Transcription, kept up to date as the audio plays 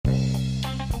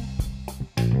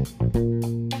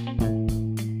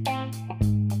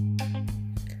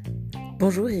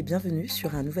Bonjour et bienvenue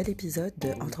sur un nouvel épisode de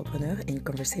Entrepreneur in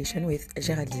Conversation with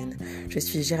Géraldine. Je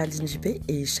suis Géraldine Juppé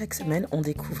et chaque semaine on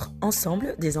découvre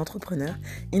ensemble des entrepreneurs,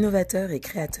 innovateurs et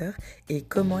créateurs et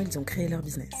comment ils ont créé leur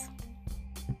business.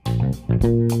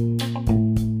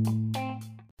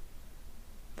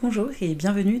 Bonjour et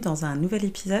bienvenue dans un nouvel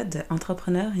épisode de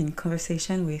Entrepreneur in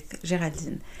Conversation with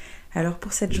Géraldine. Alors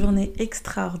pour cette journée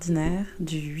extraordinaire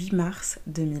du 8 mars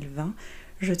 2020,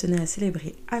 je tenais à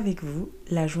célébrer avec vous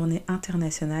la journée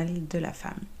internationale de la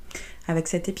femme. Avec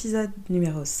cet épisode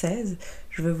numéro 16,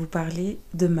 je veux vous parler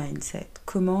de mindset.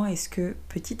 Comment est-ce que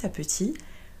petit à petit,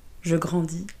 je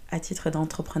grandis à titre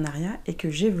d'entrepreneuriat et que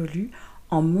j'évolue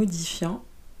en modifiant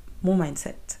mon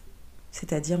mindset,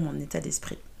 c'est-à-dire mon état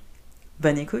d'esprit.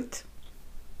 Bonne écoute!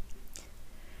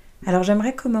 Alors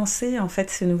j'aimerais commencer en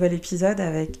fait ce nouvel épisode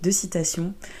avec deux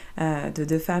citations de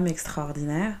deux femmes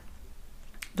extraordinaires,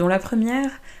 dont la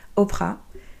première, Oprah,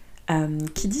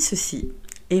 qui dit ceci,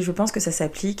 et je pense que ça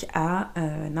s'applique à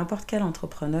n'importe quel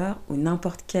entrepreneur ou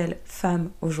n'importe quelle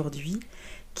femme aujourd'hui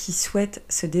qui souhaite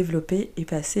se développer et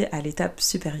passer à l'étape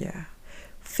supérieure.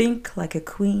 Think like a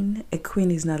queen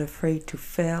is not afraid to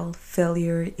fail,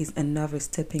 failure is another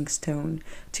stepping stone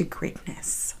to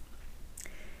greatness.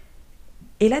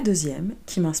 Et la deuxième,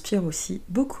 qui m'inspire aussi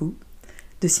beaucoup,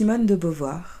 de Simone de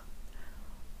Beauvoir,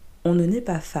 on ne naît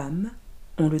pas femme,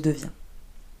 on le devient.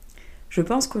 Je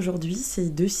pense qu'aujourd'hui,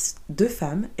 ces deux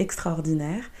femmes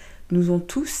extraordinaires nous ont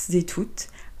tous et toutes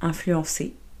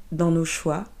influencés dans nos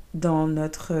choix, dans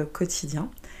notre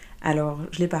quotidien. Alors,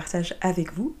 je les partage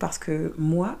avec vous parce que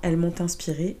moi, elles m'ont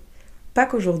inspirée, pas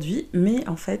qu'aujourd'hui, mais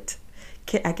en fait,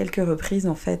 à quelques reprises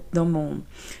en fait, dans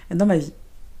ma vie.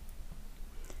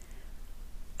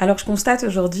 Alors, je constate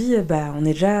aujourd'hui, on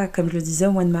est déjà, comme je le disais,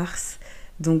 au mois de mars.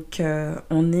 Donc,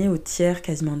 on est au tiers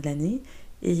quasiment de l'année.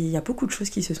 Et il y a beaucoup de choses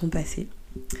qui se sont passées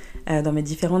dans mes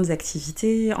différentes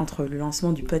activités, entre le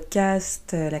lancement du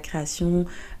podcast, la création,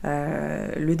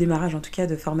 le démarrage en tout cas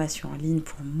de formation en ligne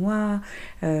pour moi,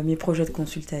 mes projets de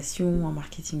consultation en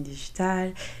marketing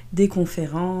digital, des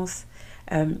conférences.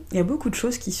 Il y a beaucoup de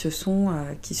choses qui se sont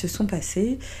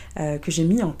passées, que j'ai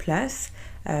mis en place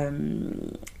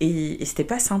et c'était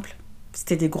pas simple.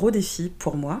 C'était des gros défis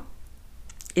pour moi.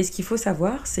 Et ce qu'il faut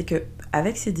savoir, c'est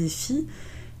qu'avec ces défis,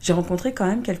 j'ai rencontré quand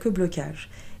même quelques blocages.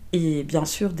 Et bien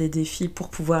sûr des défis pour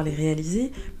pouvoir les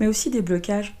réaliser, mais aussi des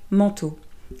blocages mentaux.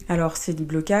 Alors ces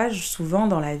blocages, souvent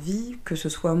dans la vie, que ce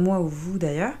soit moi ou vous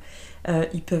d'ailleurs,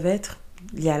 ils peuvent être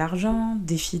liés à l'argent,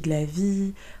 défis de la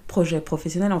vie, projets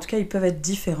professionnels, en tout cas ils peuvent être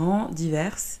différents,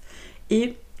 divers.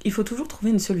 Et il faut toujours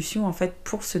trouver une solution en fait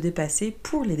pour se dépasser,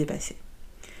 pour les dépasser.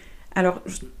 Alors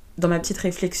dans ma petite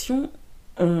réflexion,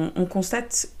 je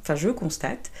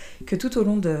constate que tout au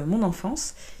long de mon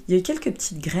enfance, il y a eu quelques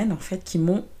petites graines en fait qui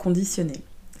m'ont conditionnée.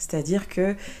 C'est-à-dire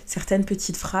que certaines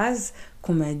petites phrases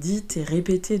qu'on m'a dites et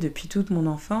répétées depuis toute mon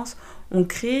enfance ont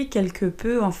créé quelque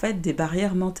peu en fait des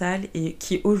barrières mentales et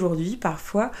qui aujourd'hui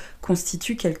parfois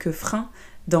constituent quelques freins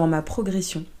dans ma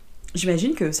progression.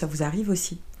 J'imagine que ça vous arrive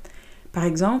aussi. Par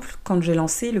exemple, quand j'ai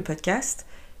lancé le podcast,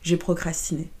 j'ai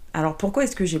procrastiné. Alors pourquoi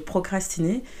est-ce que j'ai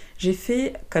procrastiné ? J'ai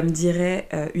fait, comme dirait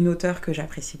une auteure que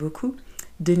j'apprécie beaucoup,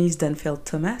 Denise Duffield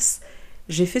Thomas,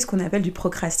 j'ai fait ce qu'on appelle du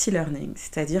procrasti-learning,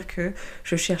 c'est-à-dire que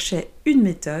je cherchais une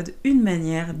méthode, une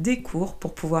manière, des cours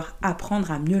pour pouvoir apprendre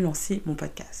à mieux lancer mon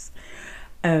podcast.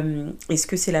 Est-ce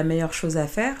que c'est la meilleure chose à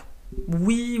faire ?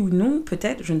 Oui ou non,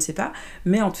 peut-être, je ne sais pas,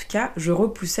 mais en tout cas, je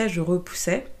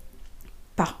repoussais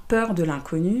par peur de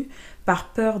l'inconnu,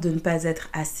 par peur de ne pas être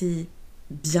assez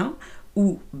bien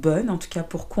ou bonne, en tout cas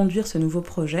pour conduire ce nouveau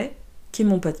projet qui est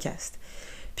mon podcast.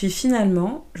 Puis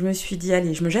finalement, je me suis dit,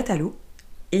 allez, je me jette à l'eau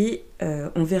et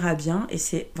on verra bien. Et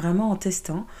c'est vraiment en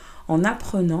testant, en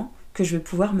apprenant que je vais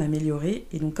pouvoir m'améliorer.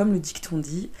 Et donc comme le dicton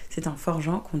dit, c'est en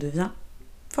forgeant qu'on devient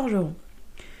forgeron.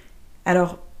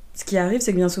 Alors, ce qui arrive,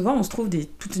 c'est que bien souvent, on se trouve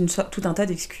tout un tas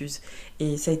d'excuses.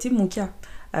 Et ça a été mon cas.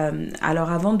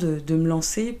 Alors avant de me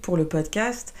lancer pour le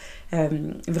podcast,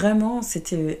 vraiment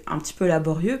c'était un petit peu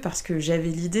laborieux parce que j'avais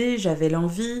l'idée, j'avais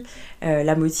l'envie,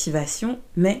 la motivation,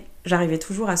 mais j'arrivais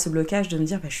toujours à ce blocage de me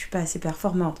dire je suis pas assez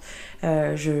performante,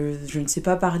 je ne sais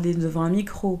pas parler devant un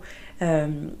micro,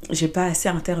 j'ai pas assez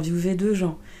interviewé de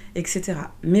gens, etc.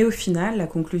 Mais au final, la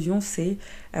conclusion c'est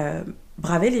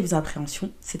braver les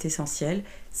appréhensions, c'est essentiel,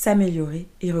 s'améliorer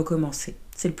et recommencer,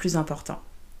 c'est le plus important.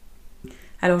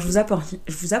 Alors je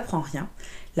vous apprends rien,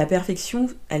 la perfection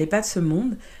elle n'est pas de ce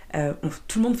monde,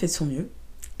 tout le monde fait de son mieux,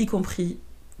 y compris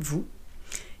vous,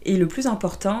 et le plus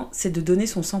important c'est de donner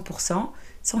son 100%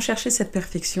 sans chercher cette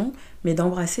perfection, mais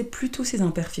d'embrasser plutôt ses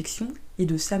imperfections et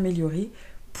de s'améliorer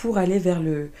pour aller vers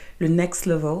le next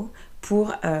level,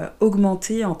 pour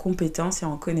augmenter en compétences et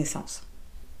en connaissances.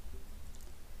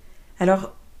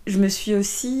 Alors, je me suis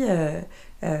aussi...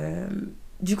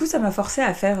 du coup, ça m'a forcé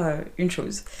à faire une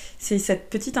chose. C'est cette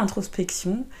petite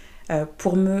introspection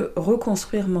pour me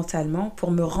reconstruire mentalement, pour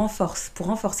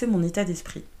renforcer mon état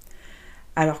d'esprit.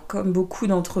 Alors, comme beaucoup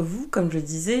d'entre vous, comme je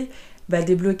disais,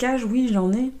 des blocages, oui,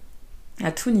 j'en ai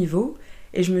à tout niveau.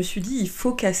 Et je me suis dit, il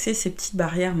faut casser ces petites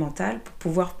barrières mentales pour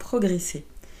pouvoir progresser.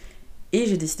 Et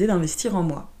j'ai décidé d'investir en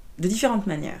moi, de différentes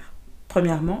manières.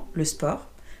 Premièrement, le sport.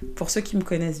 Pour ceux qui me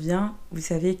connaissent bien, vous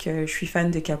savez que je suis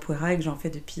fan de capoeira et que j'en fais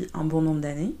depuis un bon nombre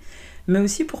d'années. Mais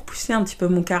aussi pour pousser un petit peu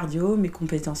mon cardio, mes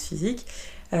compétences physiques.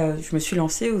 Je me suis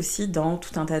lancée aussi dans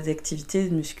tout un tas d'activités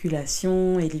de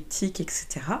musculation, elliptique, etc.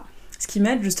 Ce qui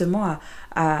m'aide justement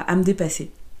à me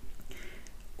dépasser.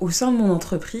 Au sein de mon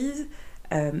entreprise,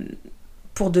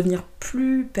 pour devenir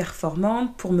plus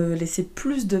performante, pour me laisser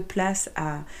plus de place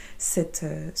à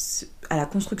la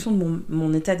construction de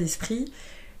mon état d'esprit,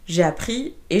 j'ai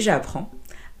appris et j'apprends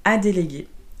à déléguer.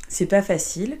 C'est pas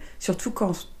facile, surtout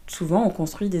quand souvent on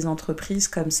construit des entreprises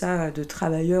comme ça de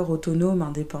travailleurs autonomes,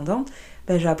 indépendants.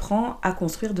 J'apprends à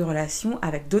construire des relations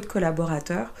avec d'autres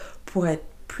collaborateurs pour être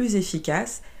plus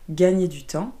efficace, gagner du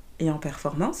temps et en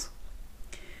performance.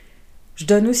 Je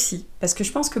donne aussi, parce que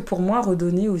je pense que pour moi,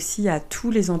 redonner aussi à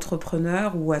tous les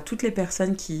entrepreneurs ou à toutes les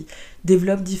personnes qui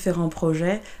développent différents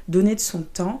projets, donner de son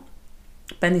temps,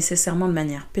 pas nécessairement de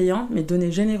manière payante, mais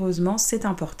donner généreusement, c'est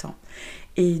important.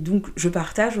 Et donc, je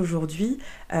partage aujourd'hui,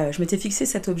 je m'étais fixé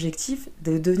cet objectif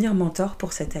de devenir mentor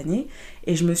pour cette année,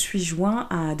 et je me suis joint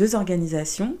à 2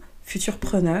 organisations,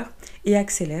 Futurpreneurs et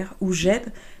Accélère, où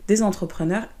j'aide des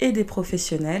entrepreneurs et des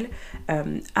professionnels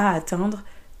à atteindre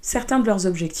certains de leurs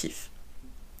objectifs.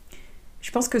 Je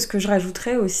pense que ce que je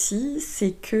rajouterais aussi,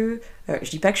 c'est que, je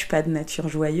dis pas que je suis pas de nature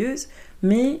joyeuse,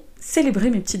 mais célébrer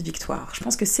mes petites victoires. Je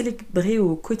pense que célébrer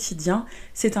au quotidien,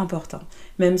 c'est important.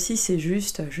 Même si c'est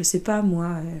juste, je sais pas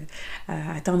moi,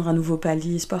 atteindre un nouveau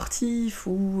palier sportif,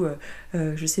 ou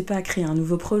je sais pas, créer un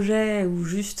nouveau projet, ou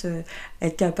juste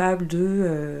être capable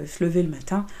de se lever le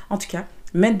matin. En tout cas,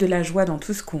 mettre de la joie dans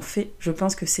tout ce qu'on fait, je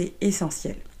pense que c'est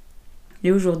essentiel.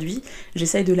 Et aujourd'hui,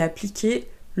 j'essaye de l'appliquer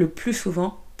le plus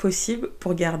souvent possible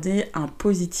pour garder un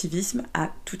positivisme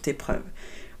à toute épreuve.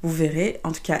 Vous verrez,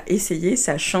 en tout cas, essayez,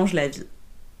 ça change la vie.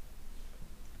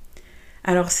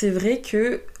 Alors c'est vrai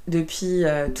que depuis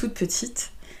toute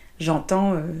petite,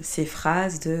 j'entends ces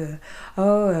phrases de «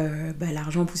 Oh,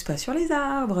 l'argent pousse pas sur les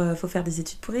arbres, faut faire des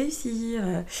études pour réussir ».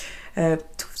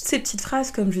 Toutes ces petites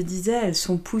phrases, comme je disais, elles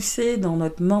sont poussées dans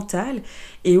notre mental.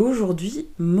 Et aujourd'hui,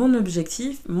 mon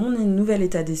objectif, mon nouvel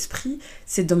état d'esprit,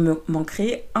 c'est de m'en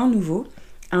créer un nouveau.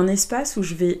 Un espace où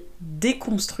je vais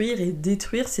déconstruire et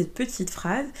détruire ces petites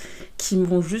phrases qui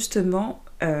m'ont justement,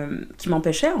 qui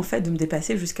m'empêchaient en fait de me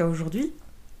dépasser jusqu'à aujourd'hui.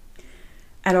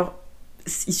 Alors,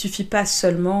 il suffit pas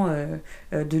seulement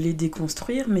de les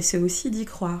déconstruire, mais c'est aussi d'y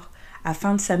croire,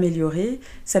 afin de s'améliorer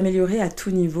à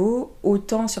tout niveau,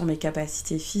 autant sur mes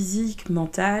capacités physiques,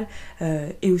 mentales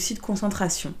et aussi de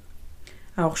concentration.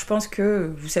 Alors je pense que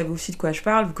vous savez aussi de quoi je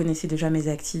parle, vous connaissez déjà mes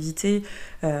activités,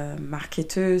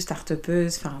 marketeuse,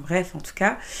 start-upeuse, enfin bref en tout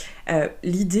cas.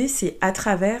 L'idée c'est à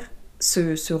travers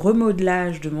ce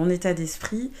remodelage de mon état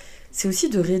d'esprit, c'est aussi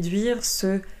de réduire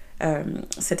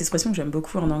cette expression que j'aime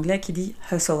beaucoup en anglais qui dit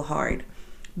 « hustle hard ».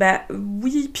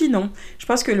 Oui, puis non. Je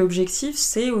pense que l'objectif,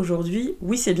 c'est aujourd'hui,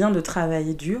 oui, c'est bien de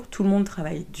travailler dur. Tout le monde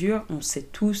travaille dur, on sait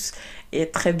tous et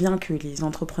très bien que les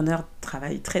entrepreneurs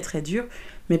travaillent très très dur,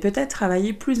 mais peut-être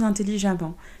travailler plus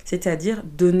intelligemment, c'est-à-dire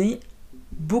donner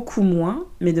beaucoup moins,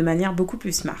 mais de manière beaucoup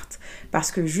plus smart.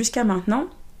 Parce que jusqu'à maintenant,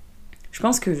 je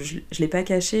pense que je ne l'ai pas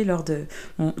caché lors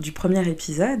du premier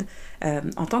épisode,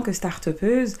 en tant que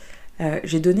start-upeuse,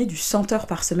 j'ai donné du 100 heures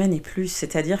par semaine et plus,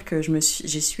 c'est-à-dire que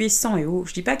j'ai sué sang et eau.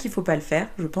 Je dis pas qu'il faut pas le faire,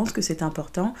 je pense que c'est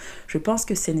important, je pense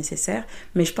que c'est nécessaire,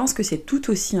 mais je pense que c'est tout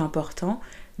aussi important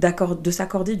de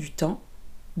s'accorder du temps,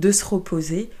 de se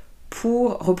reposer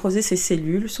pour reposer ses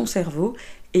cellules, son cerveau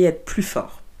et être plus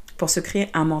fort, pour se créer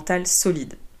un mental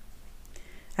solide.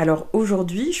 Alors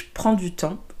aujourd'hui, je prends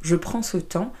ce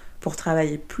temps pour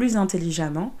travailler plus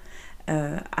intelligemment,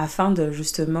 afin de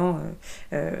justement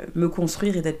me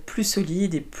construire et d'être plus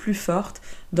solide et plus forte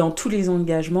dans tous les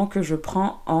engagements que je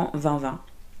prends en 2020.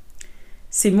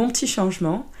 C'est mon petit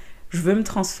changement, je veux me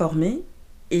transformer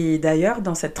et d'ailleurs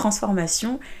dans cette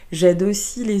transformation, j'aide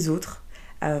aussi les autres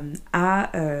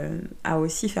à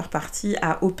aussi faire partie,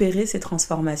 à opérer ces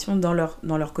transformations dans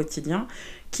leur quotidien,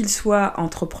 qu'ils soient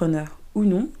entrepreneurs ou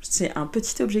non. C'est un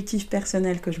petit objectif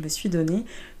personnel que je me suis donné,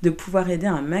 de pouvoir aider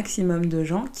un maximum de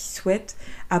gens qui souhaitent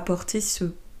apporter ce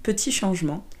petits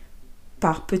changements,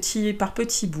 par petits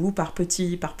bouts, par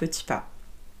petits pas.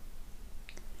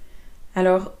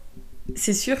 Alors,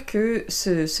 c'est sûr que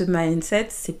ce mindset,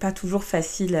 c'est pas toujours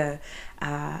facile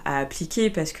à appliquer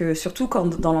parce que surtout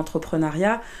quand dans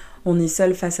l'entrepreneuriat, on est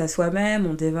seul face à soi-même,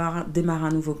 on démarre un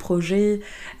nouveau projet,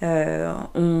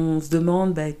 on se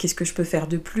demande qu'est-ce que je peux faire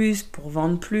de plus pour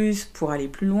vendre plus, pour aller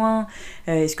plus loin,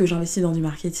 est-ce que j'investis dans du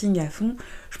marketing à fond.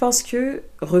 Je pense que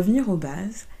revenir aux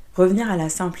bases, revenir à la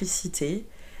simplicité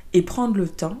et prendre le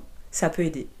temps, ça peut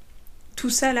aider. Tout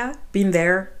ça là, been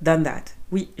there, done that.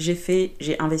 Oui, j'ai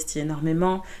investi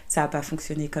énormément, ça n'a pas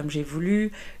fonctionné comme j'ai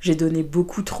voulu, j'ai donné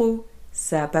beaucoup trop,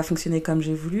 ça n'a pas fonctionné comme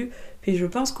j'ai voulu. Puis je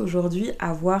pense qu'aujourd'hui,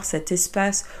 avoir cet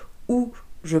espace où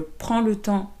je prends le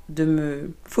temps de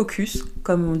me focus,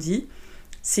 comme on dit,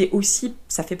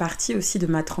 ça fait partie aussi de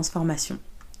ma transformation.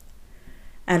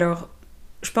 Alors,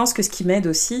 je pense que ce qui m'aide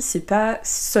aussi, c'est pas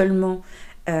seulement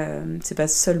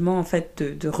en fait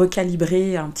de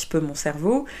recalibrer un petit peu mon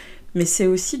cerveau, mais c'est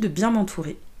aussi de bien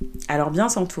m'entourer. Alors bien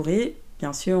s'entourer,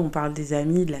 bien sûr, on parle des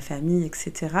amis, de la famille,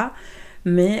 etc.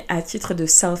 Mais à titre de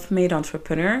self-made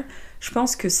entrepreneur, je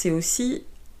pense que c'est aussi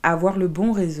avoir le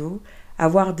bon réseau,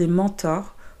 avoir des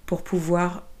mentors pour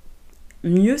pouvoir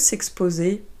mieux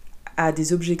s'exposer à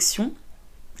des objections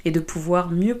et de pouvoir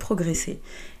mieux progresser.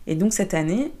 Et donc cette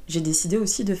année, j'ai décidé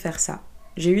aussi de faire ça.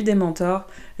 J'ai eu des mentors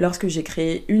lorsque j'ai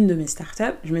créé une de mes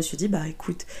startups. Je me suis dit,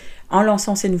 écoute, en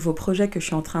lançant ces nouveaux projets que je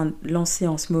suis en train de lancer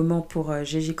en ce moment pour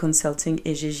GJ Consulting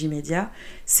et GJ Media,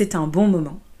 c'est un bon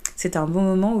moment. C'est un bon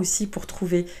moment aussi pour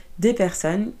trouver des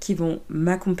personnes qui vont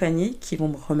m'accompagner, qui vont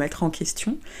me remettre en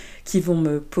question, qui vont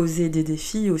me poser des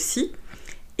défis aussi,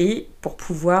 et pour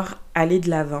pouvoir aller de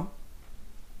l'avant.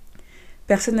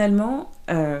 Personnellement,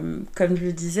 comme je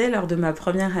le disais, lors de ma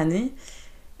première année,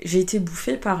 j'ai été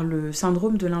bouffée par le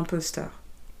syndrome de l'imposteur.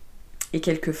 Et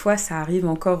quelquefois, ça arrive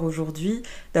encore aujourd'hui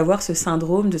d'avoir ce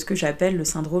syndrome de ce que j'appelle le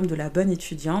syndrome de la bonne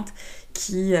étudiante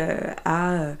qui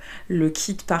a le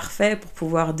kit parfait pour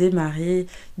pouvoir démarrer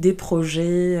des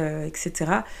projets,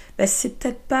 etc. C'est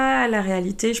peut-être pas la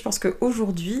réalité. Je pense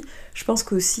qu'aujourd'hui,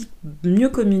 qu'aussi mieux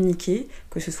communiquer,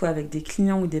 que ce soit avec des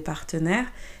clients ou des partenaires,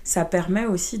 ça permet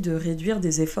aussi de réduire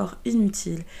des efforts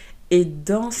inutiles. Et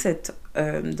dans cet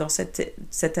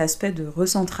aspect de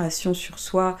recentration sur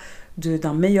soi,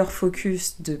 d'un meilleur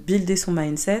focus, de builder son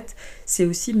mindset, c'est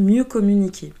aussi mieux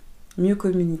communiquer. Mieux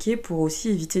communiquer pour aussi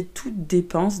éviter toute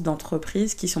dépense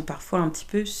d'entreprise qui sont parfois un petit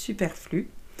peu superflues.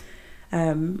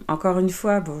 Encore une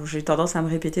fois, j'ai tendance à me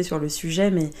répéter sur le sujet,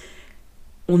 mais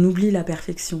on oublie la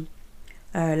perfection.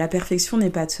 La perfection n'est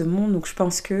pas de ce monde, donc je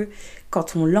pense que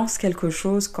quand on lance quelque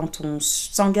chose, quand on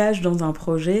s'engage dans un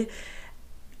projet,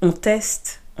 on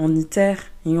teste, on itère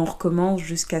et on recommence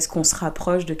jusqu'à ce qu'on se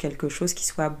rapproche de quelque chose qui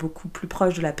soit beaucoup plus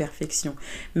proche de la perfection.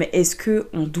 Mais est-ce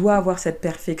qu'on doit avoir cette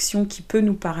perfection qui peut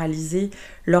nous paralyser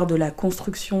lors de la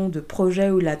construction de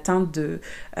projets ou l'atteinte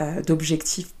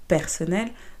d'objectifs personnels?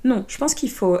 Non, je pense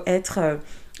qu'il faut être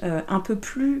un peu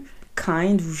plus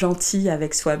kind ou gentil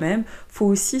avec soi-même. Il faut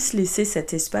aussi se laisser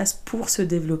cet espace pour se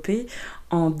développer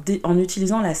en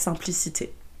utilisant la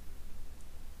simplicité.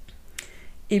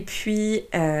 Et puis,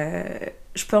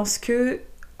 je pense que,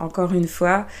 encore une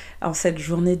fois, en cette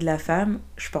journée de la femme,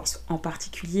 je pense en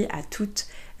particulier à toutes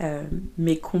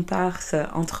mes comparses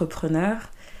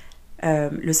entrepreneurs.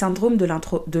 Le syndrome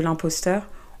de l'imposteur,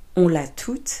 on l'a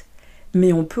toutes,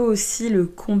 mais on peut aussi le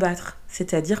combattre.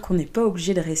 C'est-à-dire qu'on n'est pas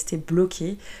obligé de rester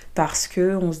bloqué parce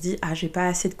qu'on se dit « Ah, j'ai pas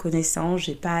assez de connaissances,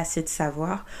 j'ai pas assez de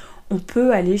savoir ». On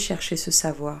peut aller chercher ce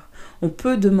savoir. On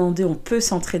peut demander, on peut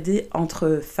s'entraider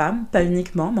entre femmes, pas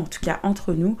uniquement, mais en tout cas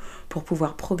entre nous, pour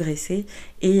pouvoir progresser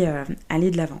et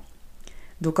aller de l'avant.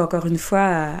 Donc encore une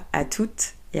fois, à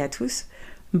toutes et à tous,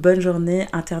 bonne journée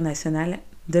internationale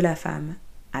de la femme.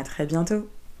 À très bientôt.